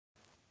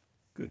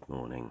Good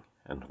morning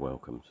and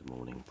welcome to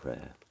morning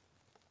prayer.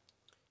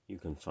 You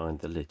can find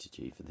the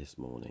liturgy for this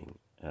morning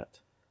at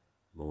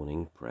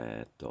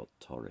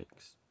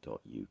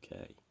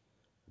morningprayer.torrix.uk,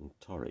 and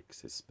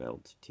Torrix is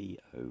spelled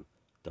Torrix.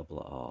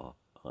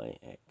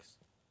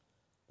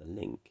 The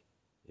link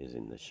is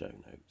in the show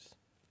notes.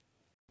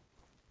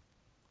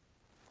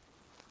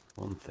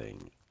 One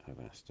thing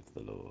I've asked of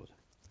the Lord,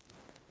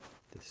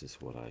 this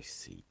is what I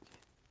seek,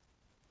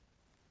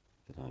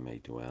 that I may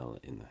dwell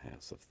in the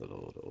house of the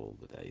Lord all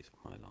the days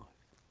of my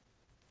life,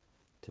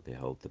 to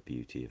behold the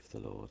beauty of the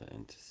Lord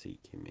and to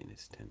seek him in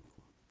his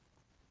temple.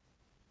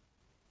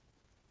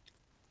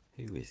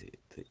 Who is it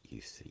that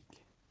you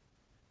seek?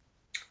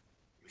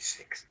 We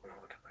seek the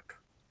Lord our God.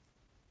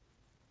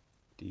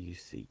 Do you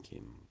seek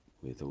him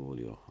with all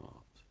your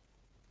heart?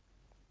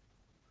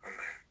 Amen.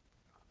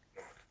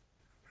 Lord, have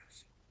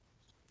mercy.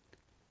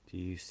 Do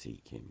you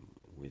seek him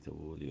with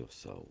all your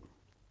soul?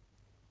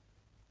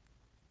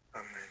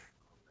 Amen.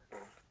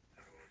 Lord,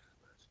 have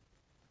mercy.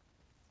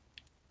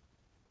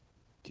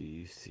 Do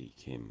you seek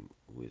him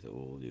with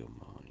all your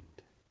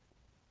mind?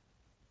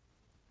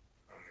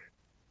 Amen.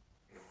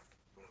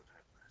 Lord,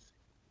 have mercy.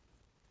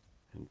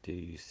 And do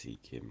you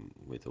seek him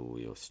with all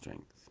your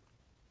strength?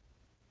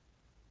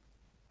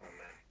 Amen.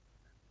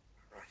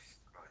 Christ,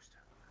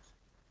 have mercy.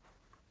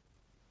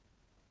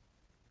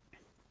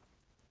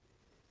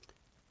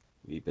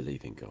 We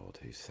believe in God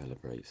who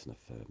celebrates and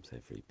affirms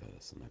every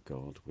person, a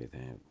God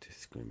without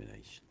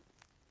discrimination.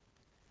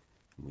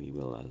 We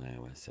will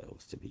allow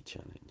ourselves to be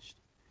challenged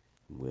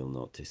and will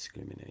not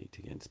discriminate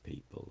against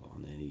people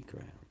on any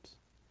grounds,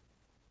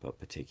 but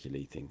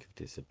particularly think of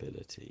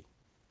disability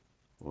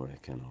or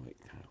economic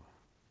power,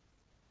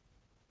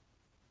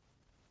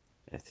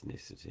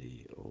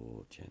 ethnicity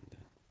or gender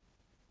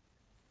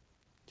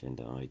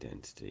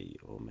identity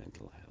or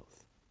mental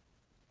health,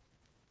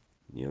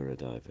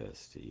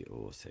 neurodiversity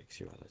or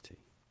sexuality.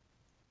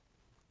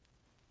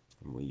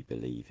 And we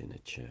believe in a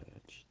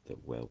church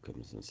that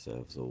welcomes and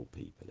serves all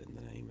people in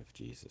the name of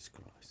Jesus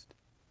Christ,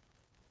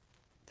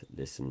 that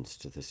listens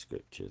to the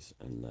scriptures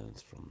and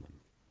learns from them,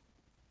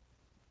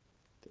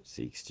 that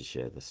seeks to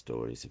share the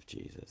stories of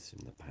Jesus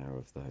in the power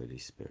of the Holy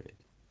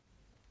Spirit,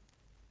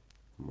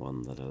 and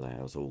one that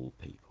allows all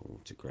people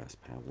to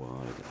grasp how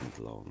wide and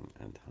long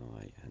and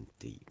high and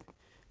deep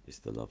is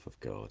the love of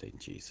God in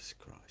Jesus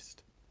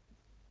Christ.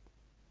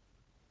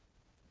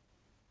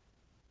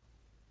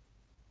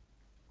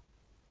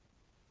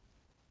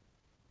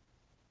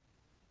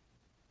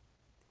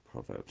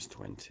 Proverbs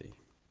 20.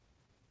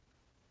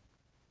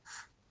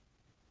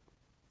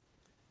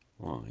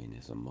 Wine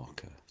is a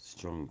mocker,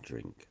 strong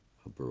drink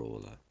a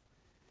brawler.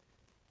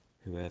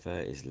 Whoever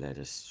is led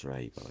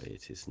astray by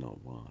it is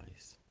not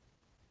wise.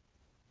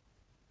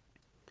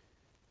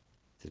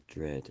 The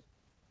dread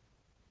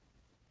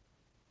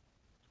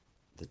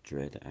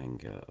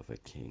anger of a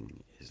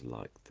king is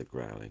like the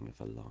growling of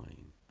a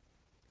lion.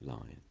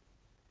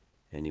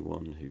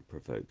 Anyone who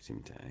provokes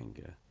him to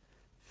anger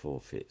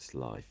forfeits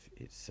life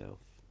itself.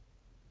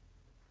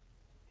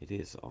 It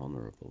is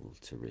honourable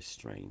to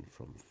refrain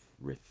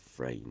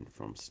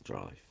from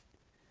strife,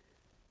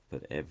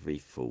 but every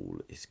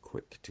fool is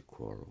quick to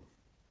quarrel.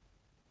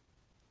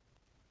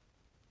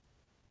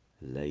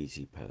 A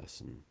lazy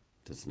person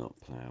does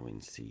not plough in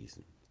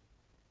season.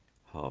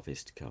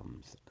 Harvest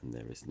comes and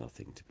there is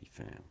nothing to be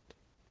found.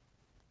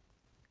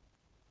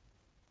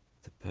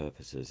 The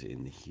purposes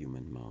in the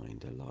human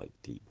mind are like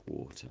deep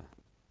water,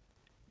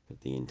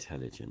 but the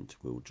intelligent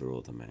will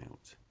draw them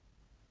out.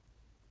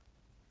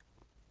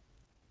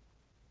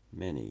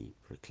 Many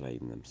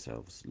proclaim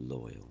themselves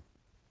loyal,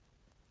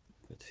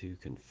 but who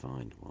can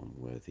find one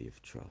worthy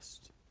of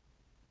trust?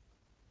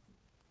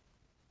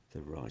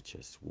 The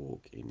righteous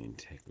walk in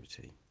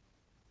integrity.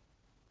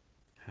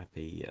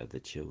 Happy are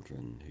the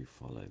children who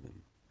follow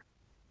them.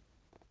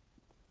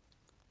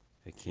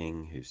 A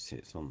king who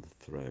sits on the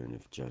throne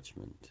of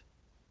judgment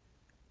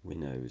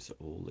winnows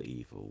all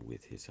evil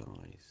with his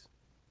eyes.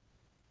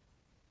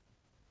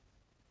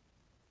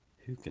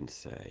 Who can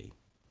say,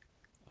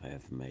 I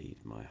have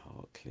made my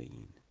heart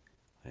clean,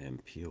 I am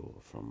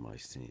pure from my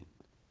sin?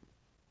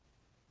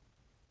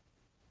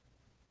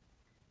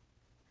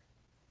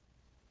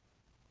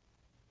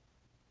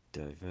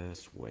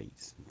 Diverse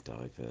weights and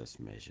diverse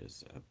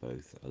measures are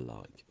both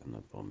alike an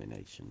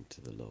abomination to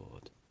the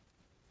Lord.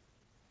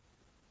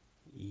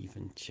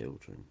 Even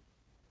children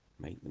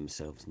make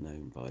themselves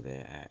known by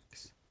their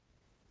acts,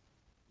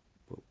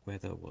 but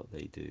whether what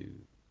they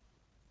do,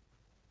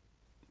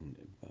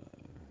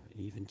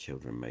 even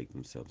children make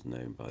themselves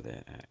known by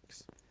their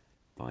acts,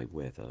 by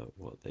whether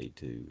what they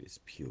do is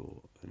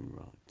pure and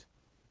right.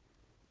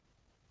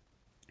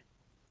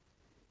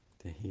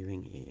 The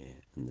hearing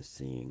ear and the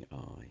seeing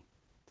eye,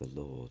 the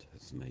Lord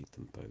has made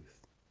them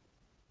both.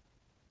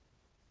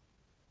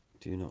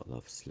 Do not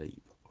love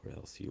sleep, or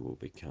else you will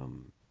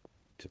become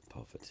to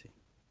poverty.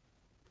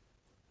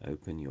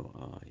 Open your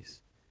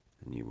eyes,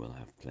 and you will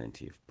have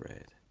plenty of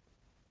bread.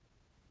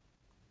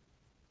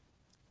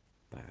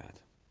 Bad,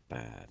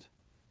 bad,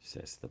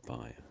 says the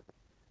buyer,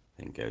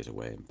 then goes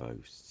away and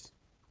boasts.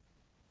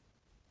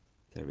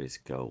 There is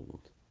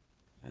gold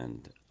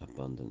and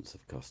abundance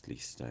of costly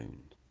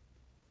stone,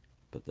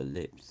 but the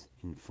lips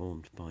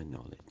informed by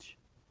knowledge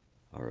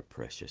are a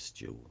precious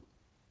jewel.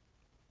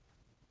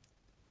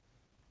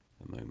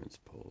 A moment's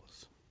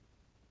pause.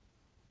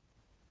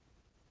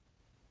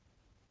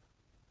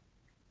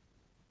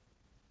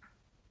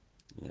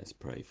 Let's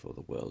pray for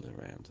the world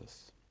around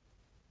us.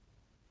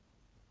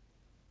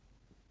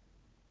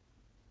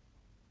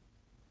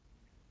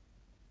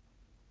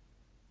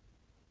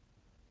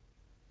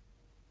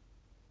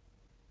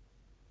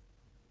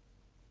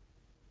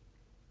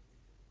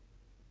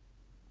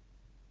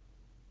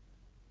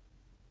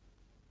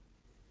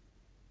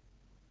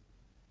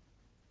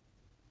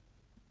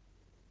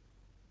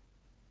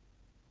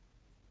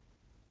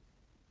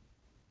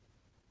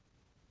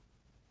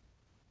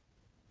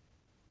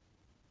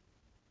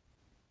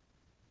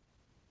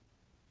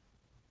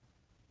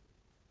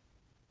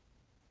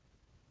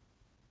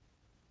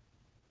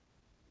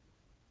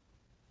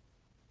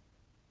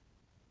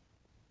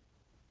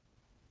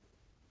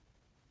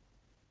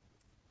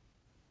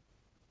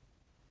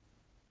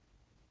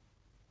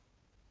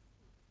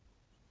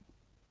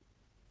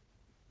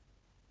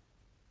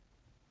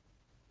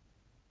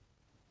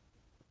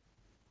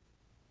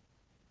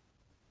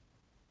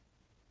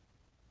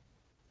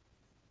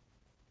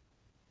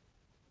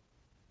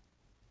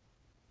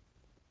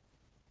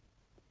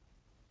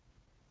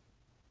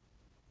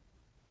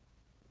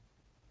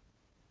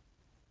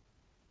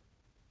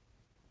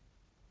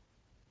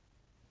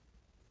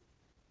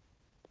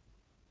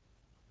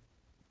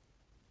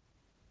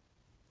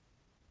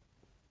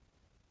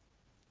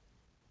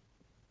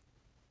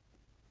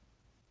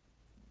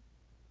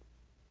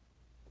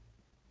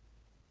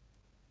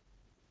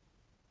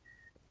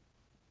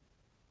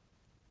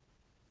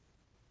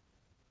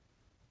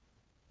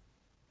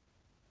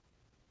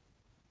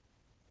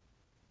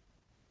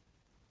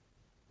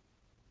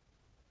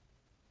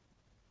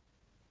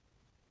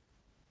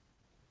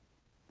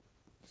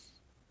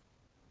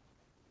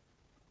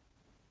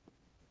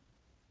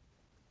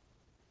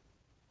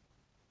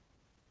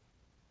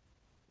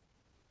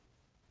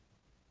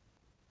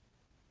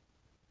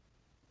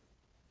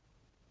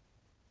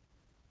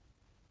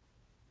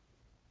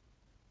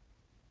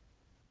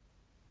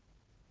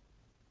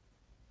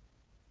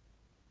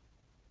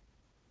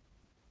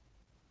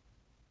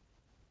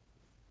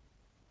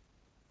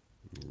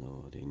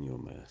 Lord, in your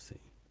mercy,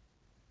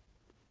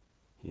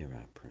 hear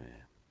our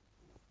prayer.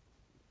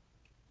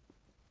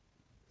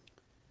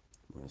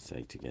 We'll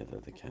say together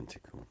the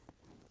canticle.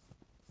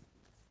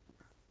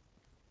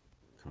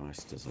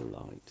 Christ as a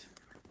light,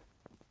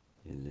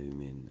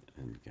 illumine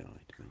and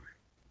guide me.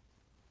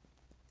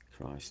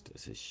 Christ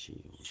as a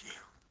shield,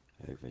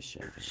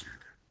 overshadow me.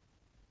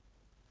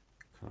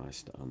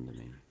 Christ under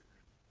me,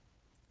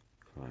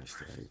 Christ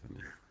over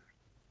me,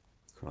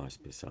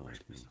 Christ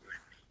beside me,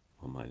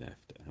 on my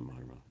left and my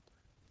right.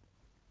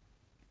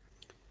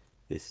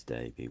 This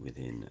day be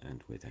within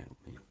and without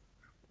me,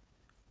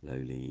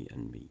 lowly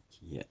and meek,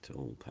 yet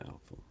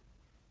all-powerful.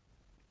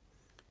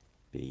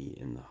 Be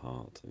in the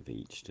heart of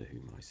each to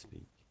whom I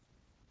speak,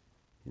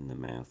 in the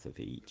mouth of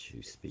each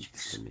who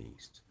speaks to me.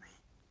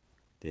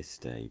 This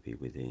day be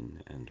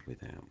within and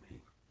without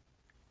me,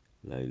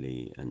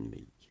 lowly and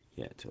meek,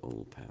 yet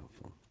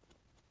all-powerful.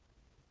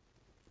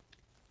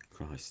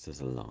 Christ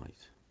as a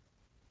light,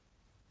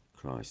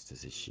 Christ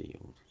as a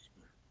shield,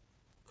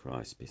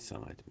 Christ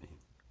beside me,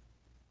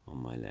 on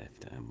my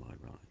left and my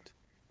right.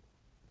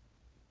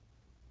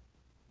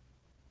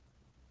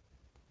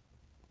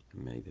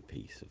 And may the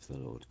peace of the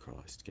Lord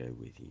Christ go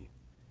with you,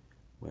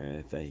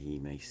 wherever he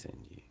may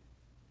send you.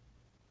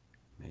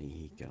 May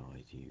he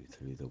guide you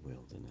through the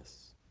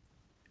wilderness,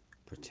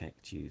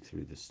 protect you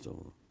through the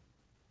storm.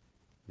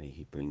 May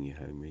he bring you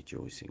home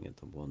rejoicing at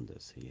the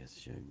wonders he has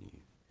shown you.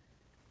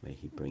 May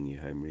he bring you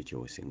home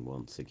rejoicing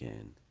once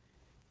again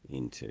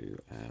into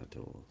our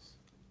doors.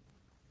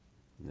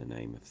 In the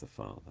name of the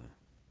Father,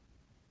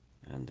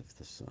 and of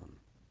the Son,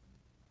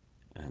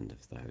 and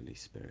of the Holy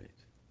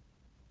Spirit.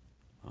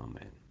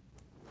 Amen.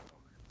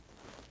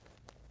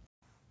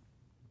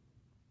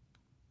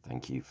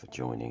 Thank you for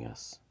joining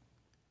us.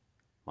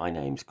 My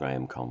name's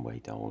Graham Conway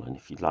Dole, and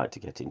if you'd like to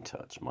get in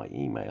touch, my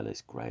email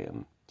is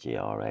graham,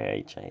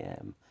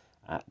 graham,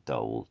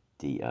 @dole,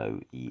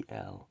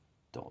 DOEL.org.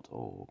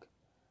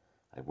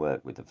 I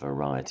work with a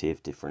variety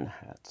of different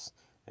hats,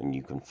 and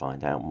you can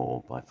find out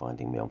more by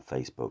finding me on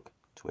Facebook,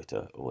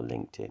 Twitter, or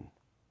LinkedIn.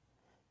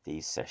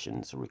 These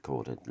sessions are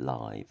recorded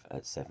live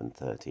at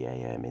 7:30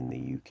 a.m. in the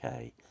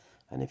UK,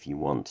 and if you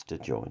want to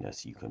join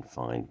us, you can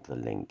find the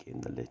link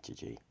in the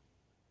liturgy.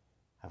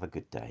 Have a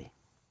good day.